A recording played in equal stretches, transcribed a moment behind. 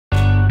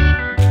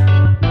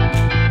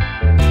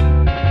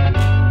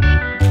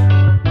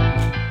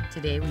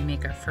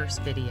make our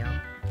first video.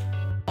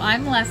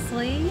 I'm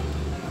Leslie.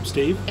 I'm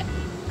Steve.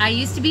 I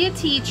used to be a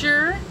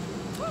teacher.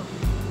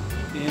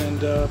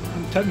 And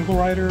I'm a technical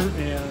writer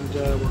and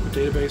work with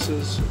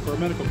databases for a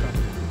medical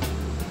company.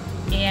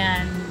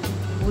 And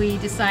we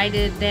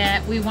decided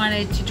that we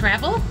wanted to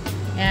travel,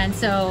 and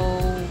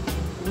so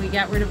we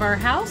got rid of our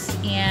house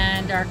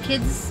and our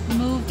kids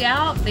moved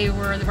out. They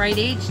were the right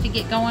age to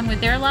get going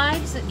with their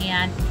lives,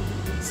 and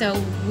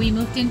so we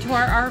moved into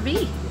our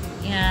RV,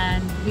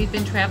 and we've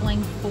been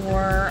traveling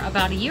for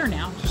about a year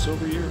now. Just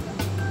over a year.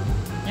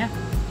 Yeah.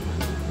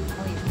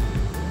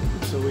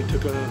 So we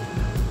took a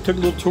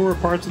little tour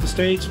of parts of the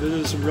States,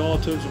 visited some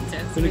relatives,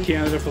 and been in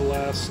Canada for the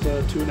last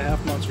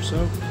 2.5 months or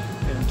so.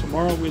 And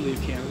tomorrow we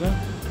leave Canada,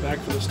 back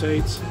for the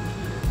States,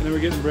 and then we're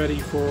getting ready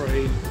for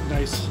a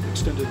nice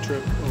extended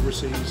trip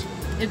overseas.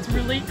 It's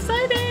really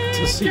exciting!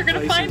 To see You're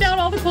going to find out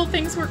all the cool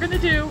things we're going to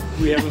do.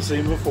 We haven't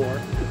seen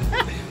before.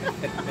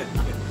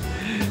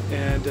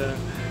 And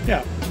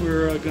yeah,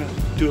 we're going to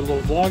do a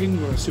little vlogging.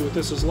 We're going to see what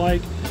this is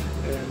like,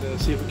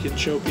 and see if we can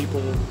show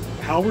people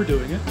how we're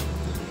doing it,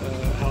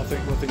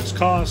 what things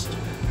cost,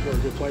 where are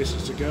good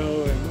places to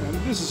go, and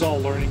this is all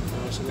learning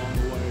for us along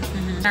the way.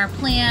 Mm-hmm. Our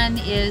plan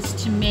is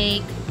to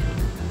make,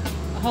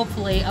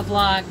 hopefully, a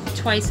vlog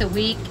twice a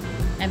week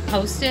and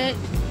post it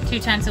 2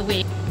 times a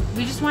week.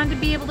 We just wanted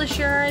to be able to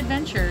share our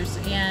adventures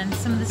and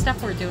some of the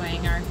stuff we're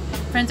doing. Our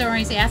friends are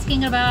always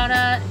asking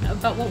about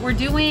what we're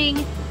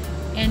doing,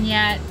 and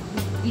yet,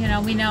 you know,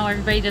 we know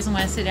everybody doesn't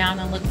want to sit down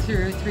and look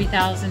through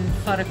 3,000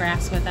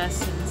 photographs with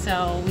us, and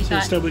so we thought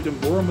instead we can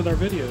bore them with our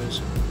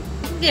videos.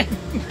 Yeah.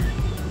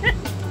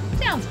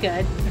 Sounds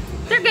good.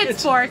 They're good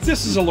sports.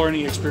 This is a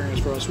learning experience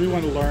for us. We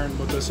want to learn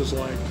what this is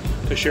like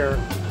to share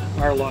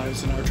our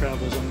lives and our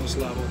travels on this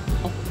level.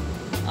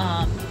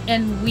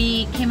 And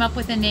we came up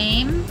with a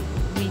name.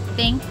 We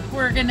think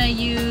we're going to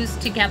use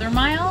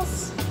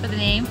TogetherMiles for the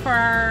name for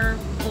our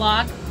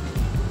vlog,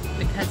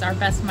 because our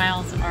best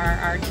miles are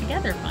our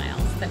Together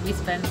miles that we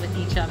spend with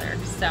each other.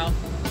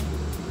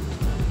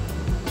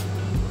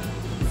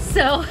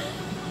 So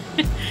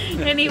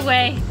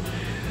anyway.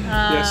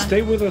 Yeah,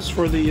 stay with us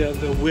for the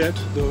wit,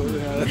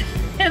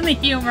 and the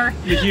humor.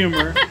 The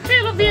humor.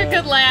 It'll be a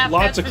good laugh.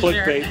 Lots of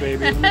clickbait, sure.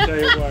 baby. Let me tell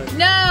you what.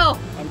 No!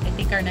 I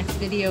think our next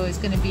video is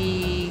going to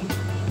be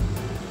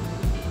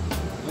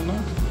I don't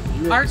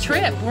know. our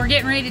trip. We're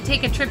getting ready to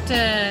take a trip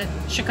to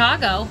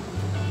Chicago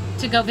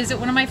to go visit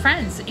one of my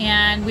friends,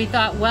 and we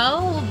thought,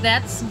 well,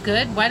 that's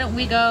good. Why don't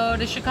we go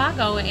to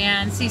Chicago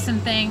and see some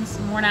things?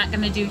 We're not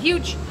going to do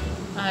huge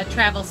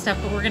travel stuff,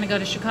 but we're going to go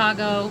to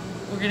Chicago.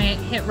 We're going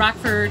to hit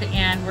Rockford,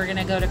 and we're going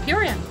to go to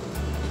Peoria.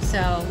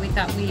 So we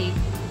thought we'd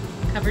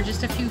cover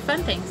just a few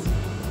fun things.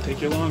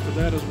 Take you along for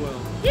that as well.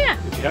 Yeah.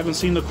 If you haven't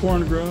seen the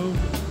corn grow,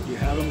 you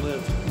haven't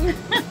lived.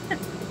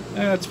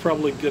 That's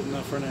probably good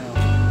enough for now.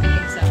 I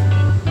think so.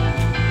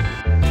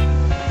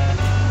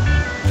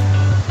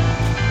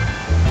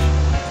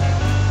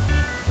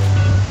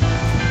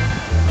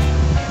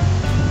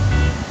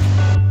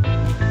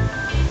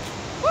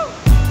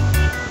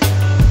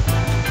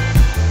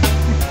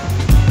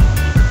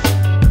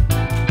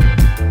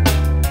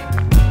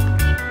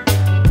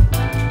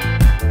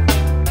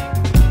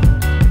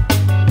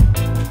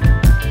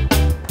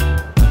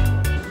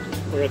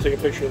 Take a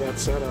picture of that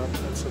setup.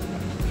 That's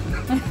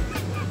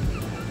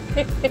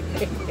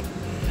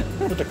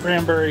with the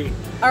cranberry.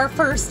 Our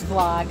first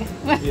vlog.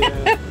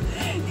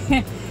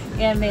 Yeah.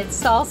 And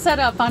it's all set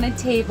up on a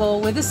table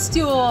with a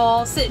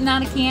stool, sitting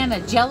on a can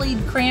of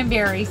jellied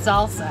cranberry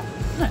salsa.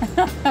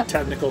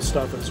 Technical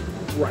stuff is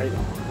right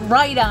on.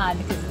 Right on,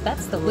 because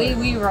that's the way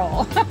we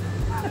roll.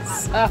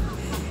 So.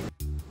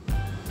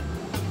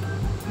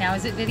 Now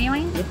is it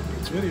videoing? Yep,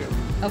 it's video.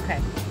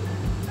 Okay.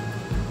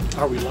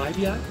 Are we live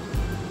yet?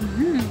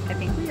 I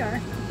think we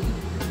are.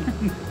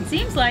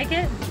 Seems like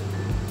it.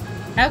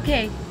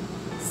 Okay.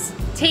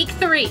 Take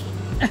 3.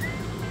 I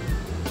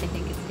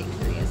think it's take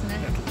 3, isn't it?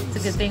 It's a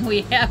good thing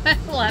we have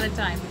a lot of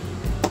time.